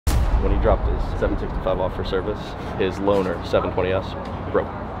When he dropped his 765 off for service, his loaner 720S broke.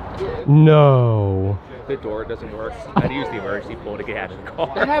 No. The door doesn't work. I had to use the emergency pull to get out of the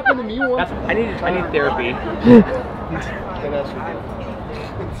car. That happened to me once. I need therapy.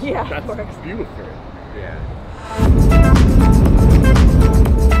 Yeah, that's beautiful. Yeah.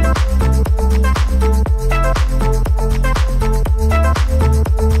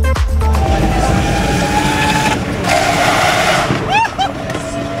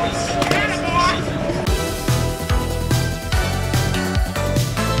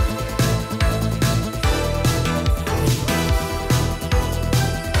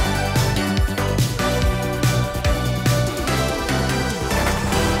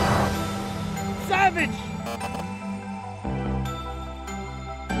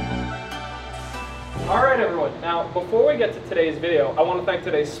 Alright everyone, now before we get to today's video, I want to thank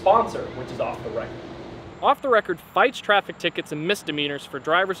today's sponsor, which is Off the Record. Off the Record fights traffic tickets and misdemeanors for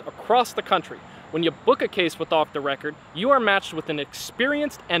drivers across the country. When you book a case with Off the Record, you are matched with an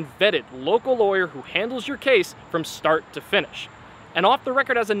experienced and vetted local lawyer who handles your case from start to finish. And Off the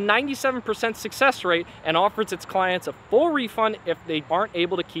Record has a 97% success rate and offers its clients a full refund if they aren't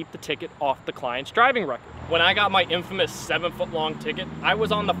able to keep the ticket off the client's driving record. When I got my infamous 7-foot-long ticket, I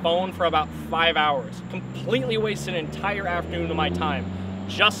was on the phone for about 5 hours, completely wasted an entire afternoon of my time,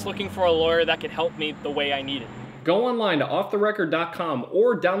 just looking for a lawyer that could help me the way I needed. Go online to offtherecord.com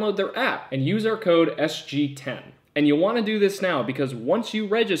or download their app and use our code SG10. And you'll want to do this now because once you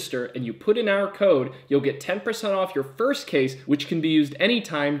register and you put in our code, you'll get 10% off your first case, which can be used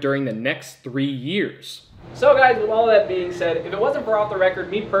anytime during the next 3 years. So guys, with all that being said, if it wasn't for Off the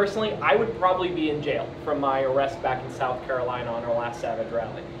Record, me personally, I would probably be in jail from my arrest back in South Carolina on our last Savage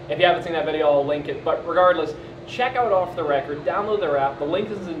Rally. If you haven't seen that video, I'll link it. But regardless, check out Off the Record, download their app, the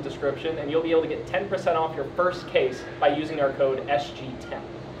link is in the description, and you'll be able to get 10% off your first case by using our code SG10.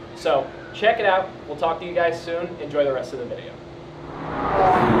 So check it out. We'll talk to you guys soon. Enjoy the rest of the video.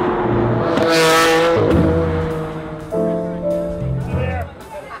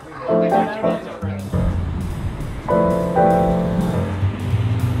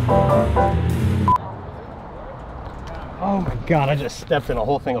 Oh my god, I just stepped in a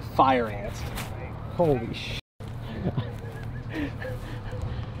whole thing of fire ants. Holy shit.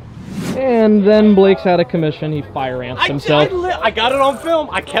 And then Blake's out of commission. He fire ants himself. I got it on film.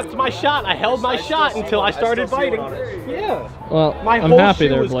 I kept my shot. I held my shot until I started biting. Yeah. Well, I'm happy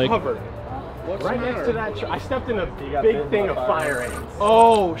there, Blake. Covered. Right next to that, I stepped in a big thing of fire ants.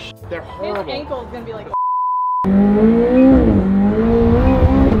 Oh, they're horrible. His ankle is gonna be like.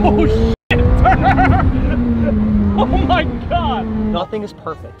 Oh shit! Oh my god! Nothing is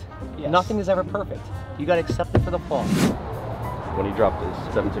perfect. Yes. Nothing is ever perfect. You gotta accept it for the flaws. When he dropped his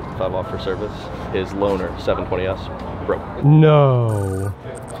 765 off for service, his loaner 720S broke. No.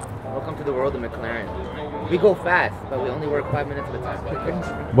 Welcome to the world of McLaren. We go fast, but we only work 5 minutes at a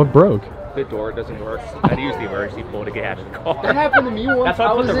time. What broke? The door doesn't work. I had to use the emergency pull to get out of the car. That happened to me once. That's why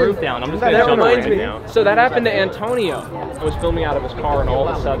I put the roof down. I'm just gonna That jump reminds right me. now. So that happened to Antonio. I was filming out of his car, and all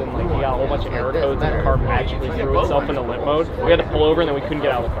of a sudden, like, he got a whole bunch of error codes, and the car magically threw itself into limp mode. We had to pull over, and then we couldn't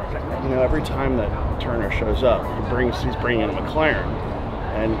get out of the car. You know, every time that Turner shows up, he's bringing a McLaren.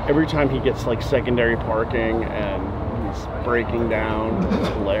 And every time he gets like secondary parking and he's breaking down, it's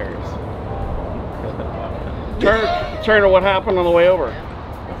hilarious. Turner, what happened on the way over?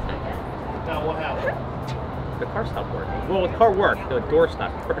 Now what happened? The car stopped working. Well, the car worked. The door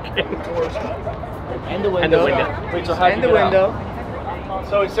stopped working. And the window. Wait, so how'd you get out?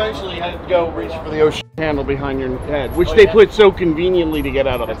 So essentially, you had to go reach for the ocean handle behind your head, which they put so conveniently to get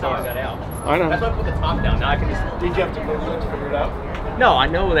out of the car. That's how I got out. I know. That's why I put the top down. Now I can just. Did you have to Google it to figure it out? No, I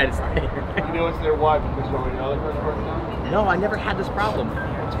know that it's there. You know it's there. Why? Because you already know the car's broken down? No, I never had this problem.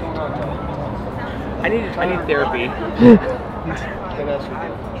 What's going on, John? I need therapy.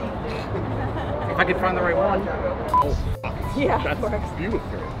 If I could find the right one. Yeah. That's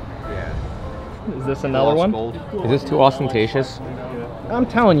beautiful. Yeah. Is this another one? Is this too ostentatious? I'm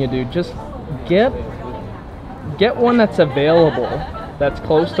telling you, dude, just get one that's available, that's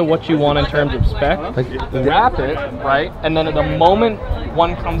close to what you want in terms of spec. Wrap it, right? And then at the moment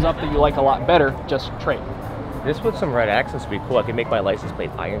one comes up that you like a lot better, just trade. This with some red accents would be cool. I could make my license plate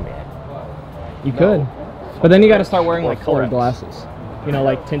Iron Man. You could. But then you got to start wearing like colored glasses. You know,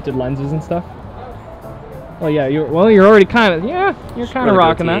 like tinted lenses and stuff. Well, yeah, you're already kind of, you're kind of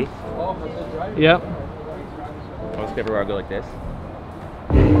rocking that. Yep. Most everywhere I go like this.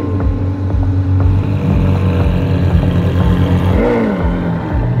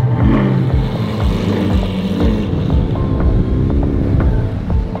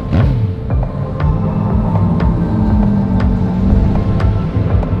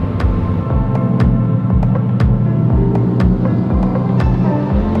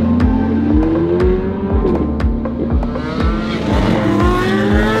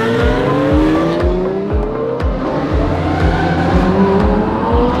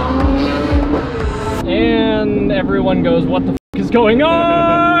 everyone goes, what the f is going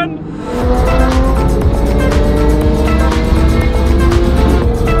on?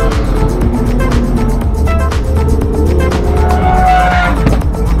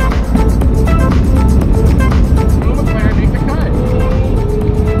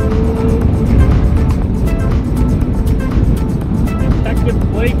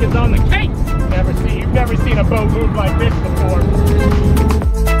 Is on the case. You've never seen a boat move like this before.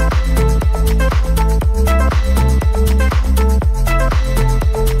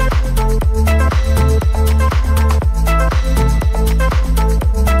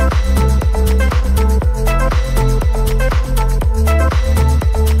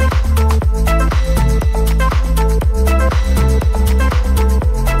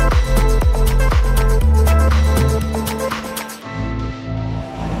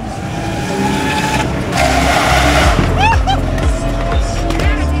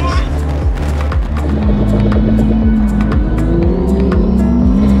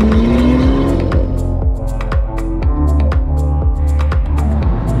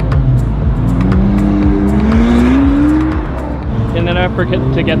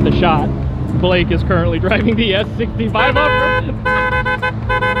 To get the shot, Blake is currently driving the S65 up.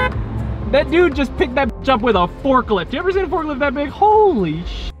 That dude just picked that bitch up with a forklift. You ever seen a forklift that big? Holy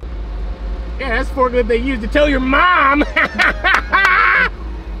sh! Yeah, that's forklift they use to tell your mom.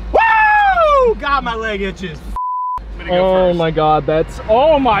 Woo! God, my leg itches. Oh my god, that's,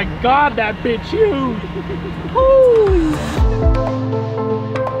 oh my god, that bitch huge. Holy.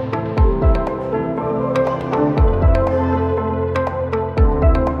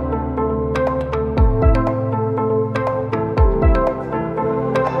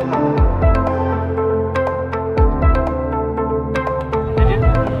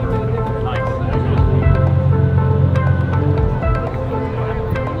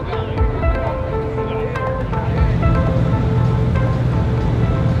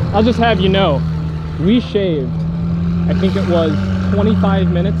 I'll just have you know, we shaved, I think it was 25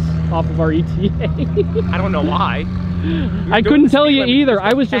 minutes off of our ETA. I don't know why. I couldn't tell you either.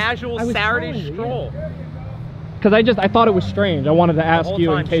 I was just casual Saturday stroll. Because I thought it was strange. I wanted to ask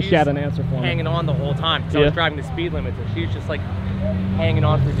you in case you had an answer for me. Hanging on the whole time because I was driving the speed limits, and she was just like hanging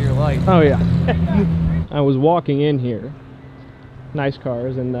on for dear life. Oh yeah. I was walking in here, nice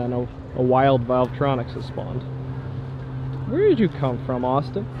cars, and then a wild Valvetronics has spawned. Where did you come from,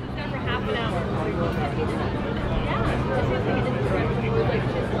 Austin?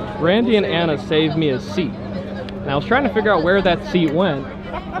 Randy and Anna saved me a seat. And I was trying to figure out where that seat went,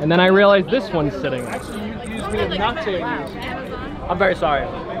 and then I realized this one's sitting there. Actually, you accused me of not taking yours. I'm very sorry.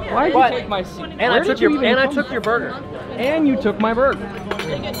 Why did you take my seat? And I took your burger. And you took my burger.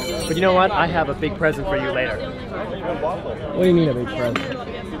 But you know what? I have a big present for you later. What do you mean a big present?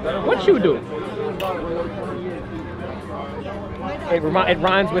 What you do? It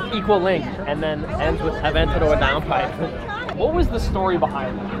rhymes with equal length and then ends with Aventador downpipe. What was the story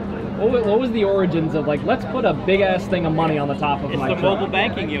behind that? What was the origins of, like, let's put a big ass thing of money on the top of my truck? It's the mobile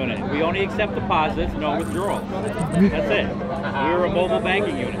banking unit. We only accept deposits, no withdrawals. That's it. We're a mobile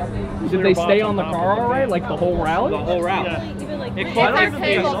banking unit. Did they stay on the car all right, like the whole route? The whole route. It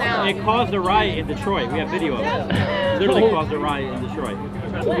caused a riot in Detroit. We have video of it. Literally caused a riot in Detroit.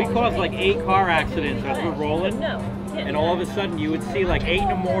 We caused like 8 car accidents as we're rolling. And all of a sudden you would see like 8 in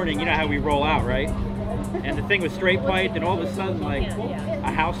the morning, you know how we roll out, right? And the thing was straight piped, and all of a sudden like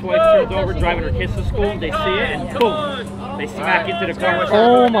a housewife turns over driving her kids to school, they see it, and boom, they smack into the car.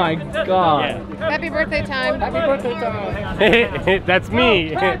 Oh my god. Yeah. Happy birthday time. Happy birthday time. That's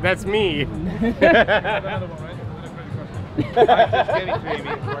me. That's me.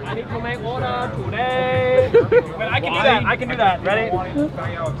 I need to make order today. I can do that. I can do that. Ready?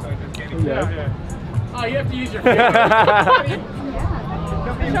 Yeah. Oh, you have to use your finger.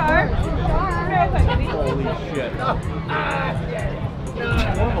 Holy shit.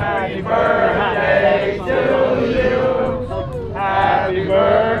 Happy birthday to you. Happy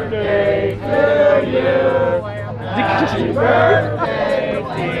birthday to you. Happy birthday,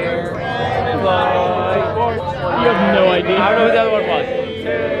 dear Floyd. You have no idea. I don't know who the other one was.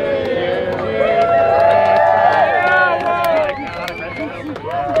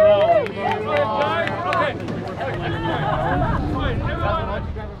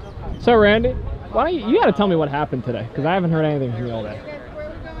 So Randy, why don't you gotta tell me what happened today, because I haven't heard anything from you all day.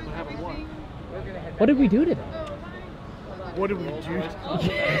 What did we do today? What did we do?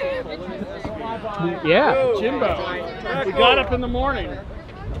 Yeah. Jimbo. We got up in the morning.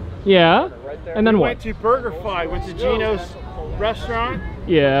 Yeah. And then We what? went to BurgerFi, went to Gino's restaurant.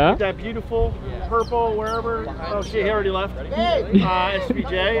 Yeah. That beautiful purple, wherever. Oh shit, he already left.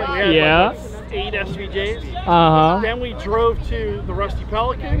 SVJ. And we had Yeah. like 8 SVJs. Uh-huh. Then we drove to the Rusty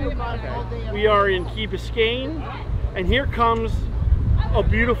Pelican. We are in Key Biscayne. And here comes a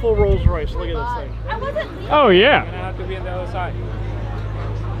beautiful Rolls Royce. Look at this thing. Oh, yeah. Gonna have to be on the other side.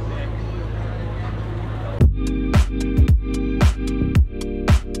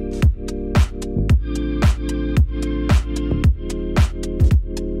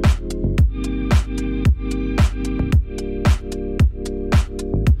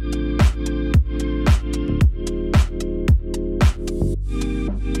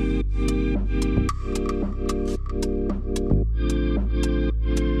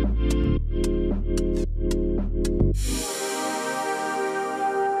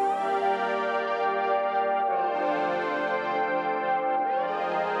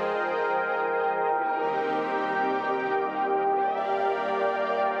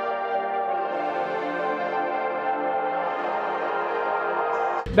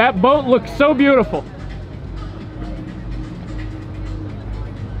 That boat looks so beautiful.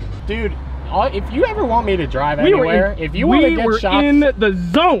 Dude, if you ever want me to drive anywhere, if you want to get shots in the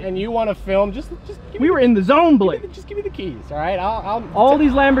zone and you want to film, just give we were in the zone, Blake. Just give me the keys, all right? All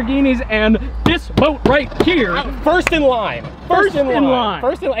these Lamborghinis and this boat right here. First in line. First in line.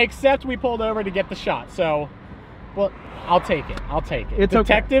 First in line. Except we pulled over to get the shot. So, well, I'll take it. I'll take it. It's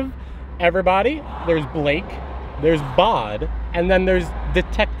Detective, okay. Everybody, there's Blake, there's Bod, and then there's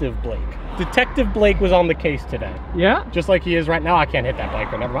Detective Blake. Detective Blake was on the case today. Yeah? Just like he is right now. I can't hit that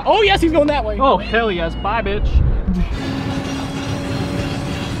biker, never mind. Oh, yes, he's going that way. Oh, hell yes. Bye, bitch.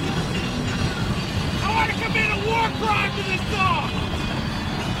 I want to commit a war crime to this dog!